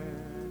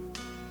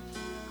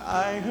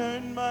 I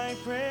heard my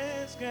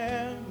friends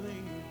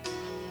gambling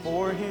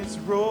for his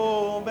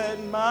robe at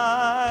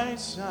my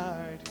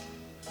side,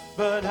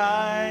 but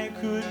I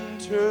couldn't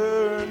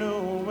turn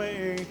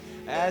away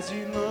as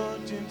he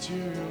looked into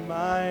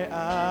my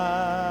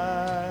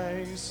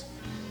eyes.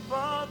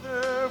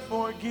 "Father,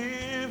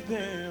 forgive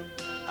them,"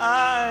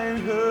 I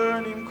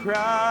heard him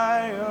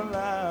cry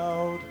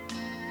aloud.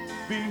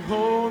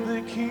 "Behold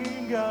the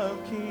King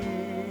of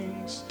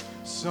Kings,"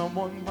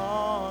 someone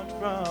mocked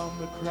from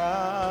the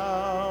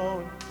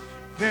crowd.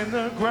 Then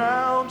the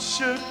ground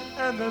shook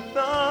and the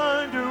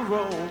thunder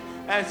rolled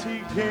as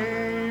he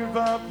gave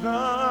up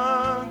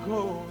the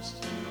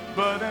ghost.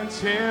 But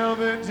until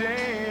the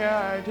day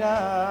I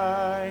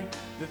die,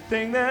 the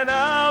thing that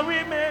I'll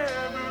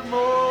remember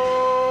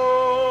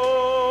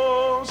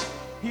most,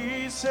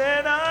 he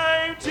said,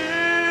 I'm doing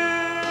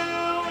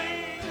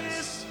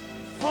this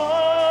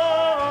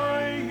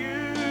for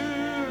you,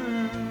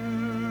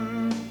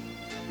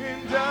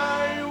 and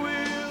I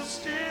will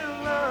still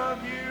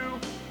love you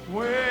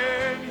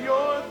when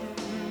you're through.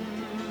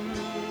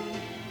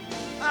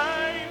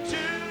 I'm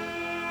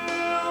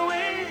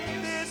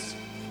doing this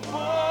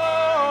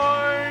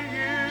for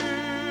you,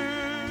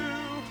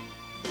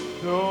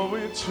 though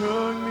it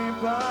took me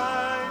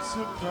by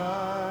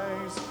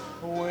surprise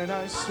when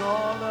I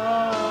saw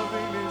love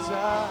in his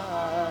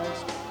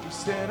eyes. He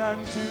said,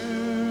 I'm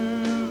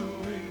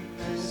doing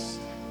this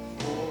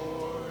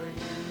for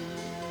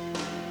you.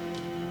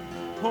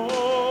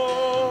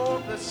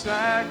 Oh, the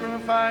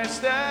sacrifice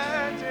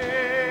that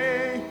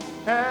day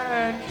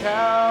at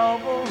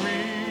Calvary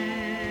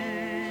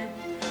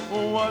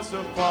was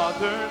the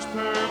Father's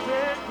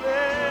perfect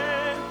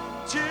plan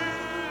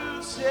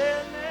to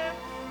set them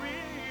free.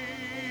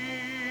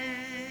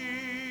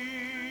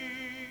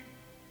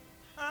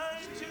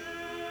 I'm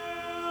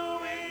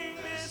doing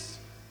this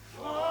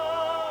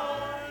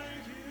for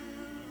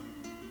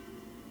you,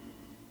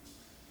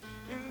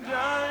 and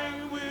I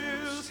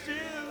will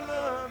still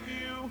love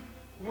you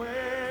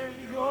when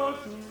you're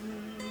through.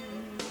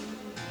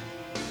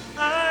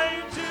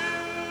 I'm doing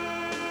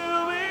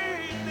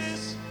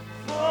this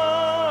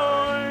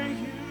for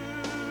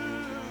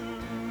you,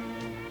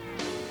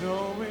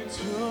 though it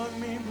took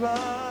me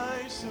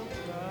by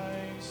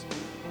surprise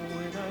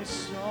when I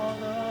saw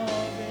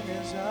love in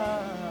his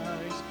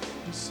eyes.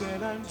 He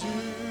said, I'm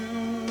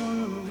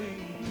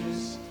doing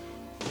this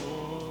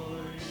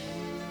for you,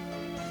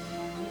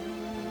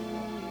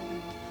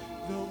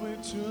 though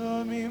it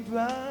took me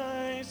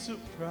by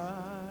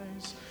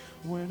surprise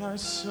when I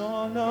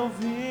saw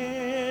love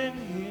in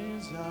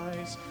his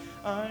eyes.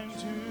 I'm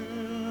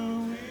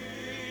doing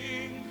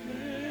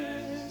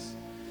this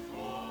for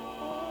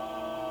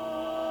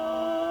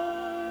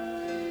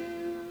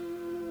you.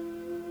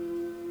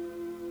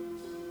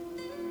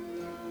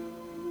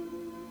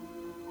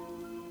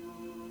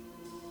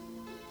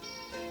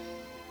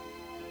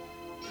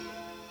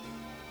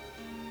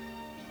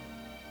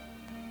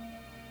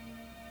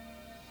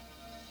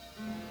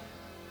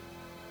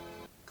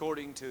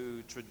 According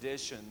to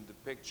tradition, the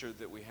picture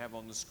that we have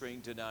on the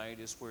screen tonight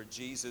is where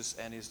Jesus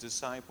and his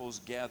disciples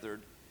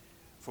gathered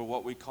for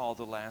what we call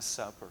the Last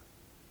Supper.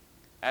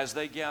 As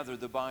they gathered,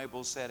 the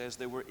Bible said, as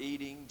they were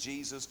eating,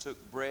 Jesus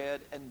took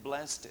bread and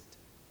blessed it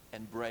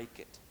and brake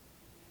it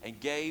and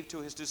gave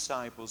to his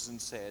disciples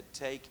and said,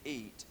 take,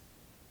 eat,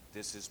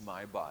 this is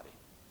my body.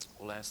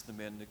 We'll ask the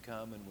men to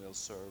come and we'll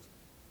serve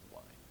the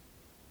wine.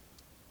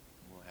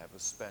 We'll have a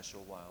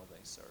special while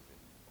they serve it.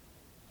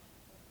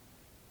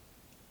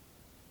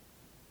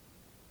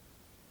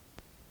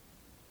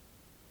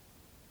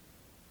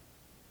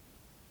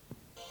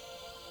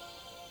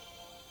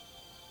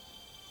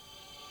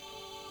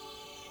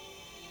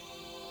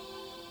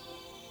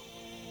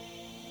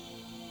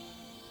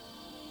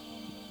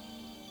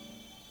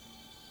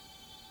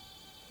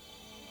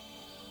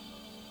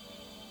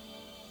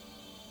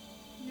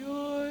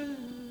 Your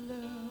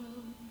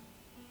love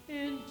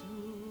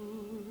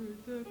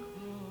endured the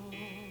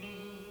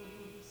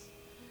cross,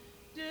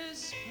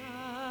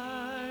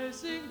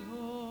 despising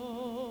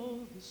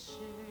all the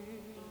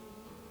shame.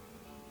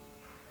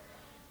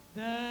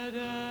 That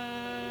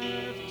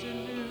afternoon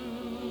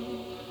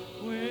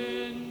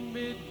when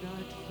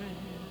midnight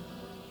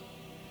fell,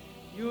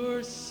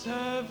 your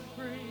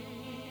suffering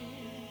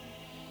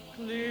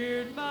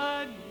cleared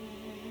my name.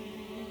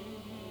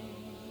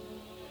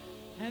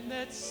 And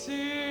that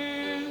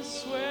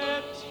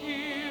sin-swept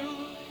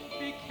heel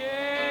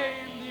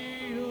became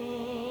the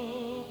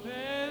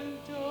open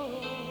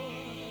door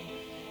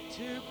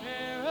to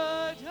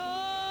paradise,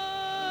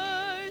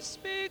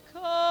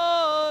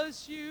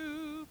 because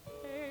you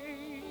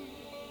paid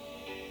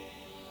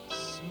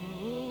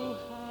so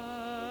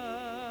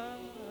high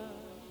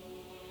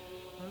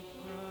a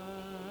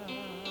price.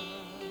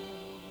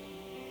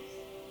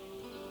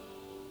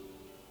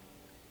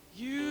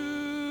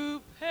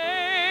 You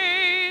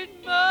paid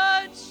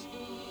much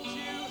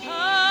too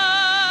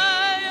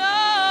high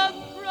a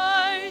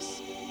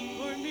price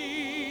for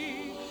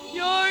me.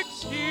 Your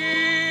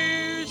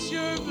tears,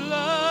 your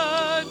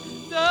blood,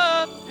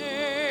 the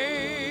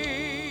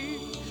pain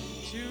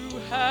to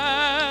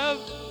have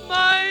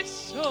my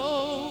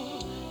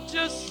soul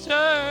just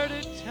stirred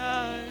at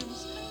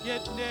times,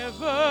 yet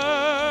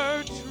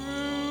never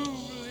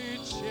truly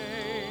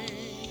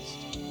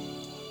changed.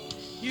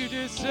 You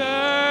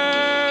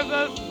deserve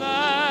a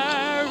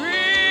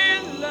fiery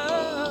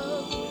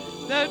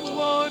love that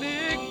won't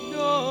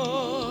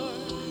ignore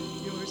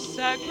your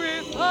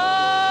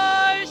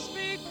sacrifice,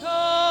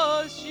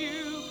 because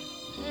you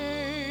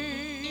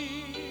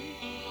paid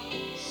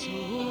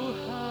so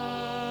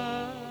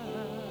high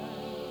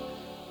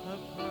a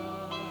price.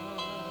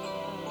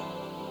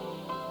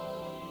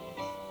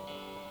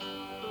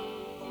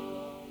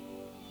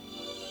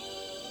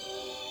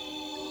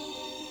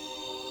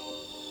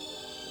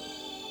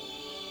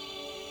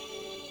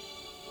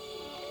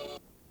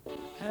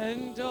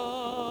 and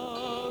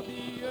all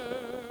the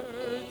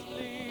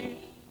earthly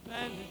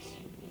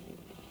vanities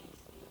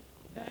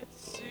that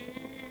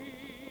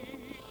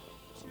seem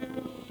to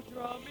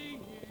draw me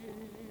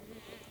in.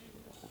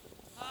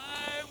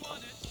 I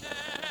want to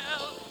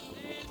tell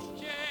this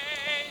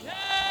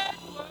jaded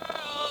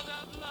world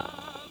of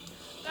love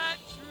that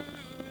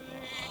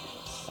truly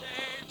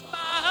saved my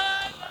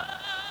life.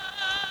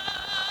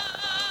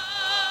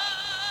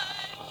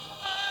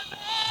 A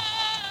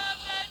love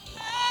that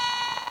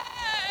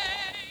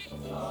paid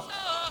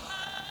so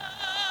high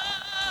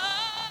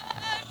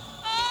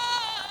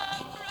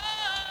a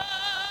price.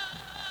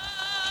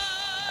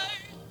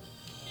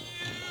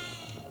 You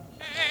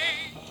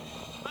paid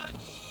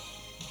much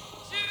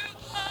too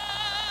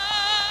high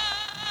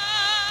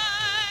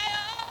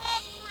a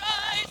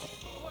price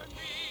for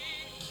me.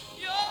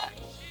 Your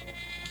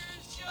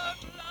tears, your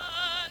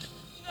blood,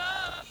 the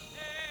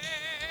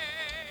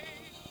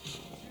pain to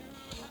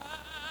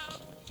have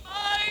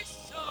my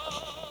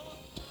soul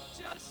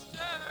just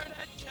turn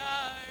at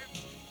times,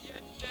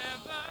 yet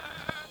never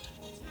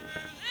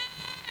truly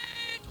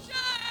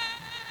change.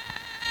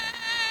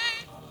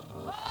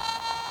 Oh,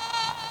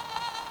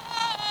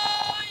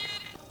 you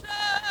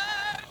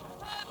deserve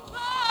a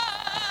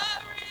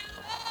fiery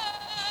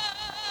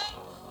love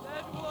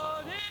that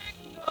won't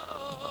ignore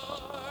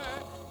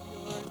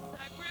your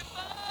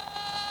sacrifice.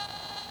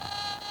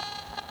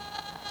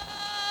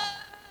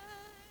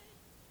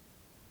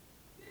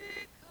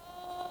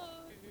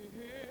 Because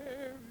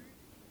there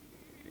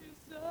is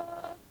a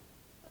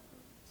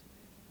fountain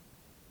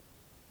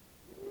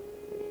filled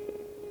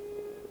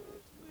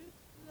with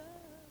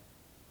blood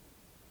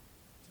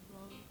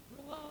drawn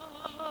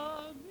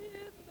from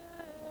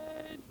Emmanuel's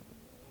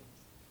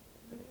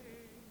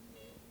veins,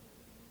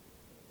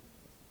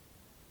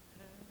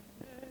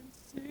 and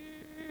sinners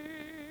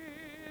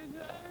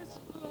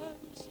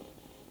plunge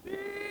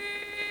beneath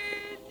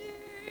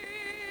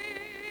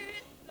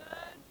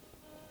that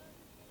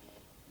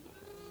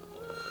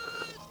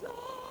lose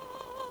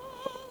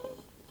all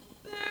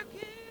their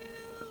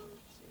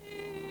guilty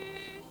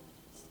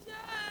stain.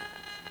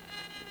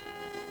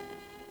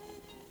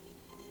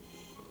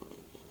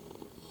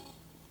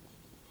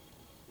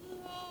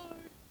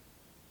 Lord,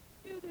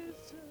 you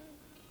deserve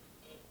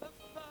a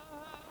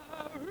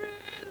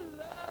fiery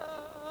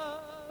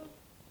love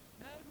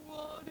that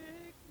won't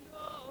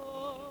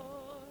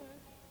ignore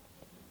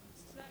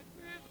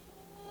sacrifice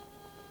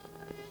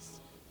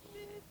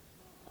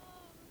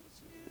because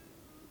you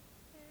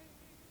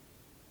paid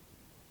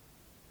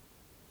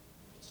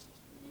much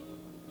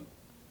too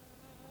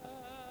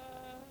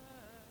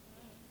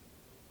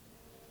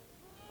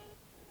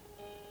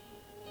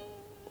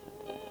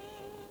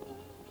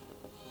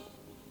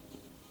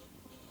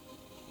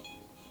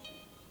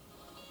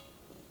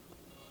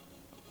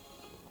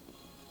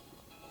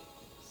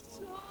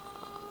so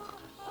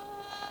high.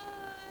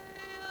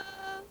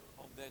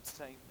 On that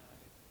same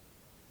night,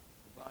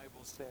 the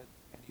Bible said,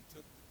 and he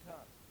took the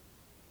cup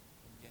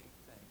and gave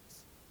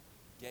thanks,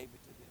 gave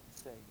it to them,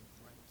 saying,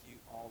 drink you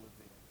all of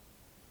it.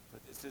 For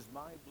this is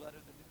my blood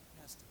of the New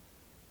Testament,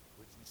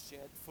 which is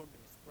shed for me,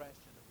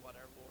 expression of what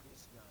our Lord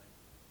has done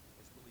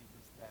as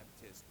believers'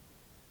 baptism.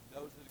 And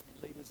those that can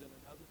lead us in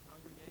another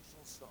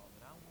congregational song,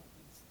 and I want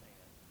you to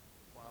stand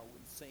while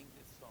we sing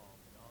this song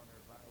in honor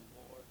of our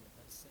Lord, and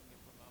let's sing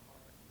it from our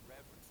heart in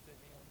reverence to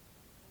him.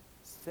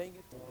 Sing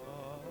it to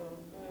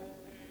him.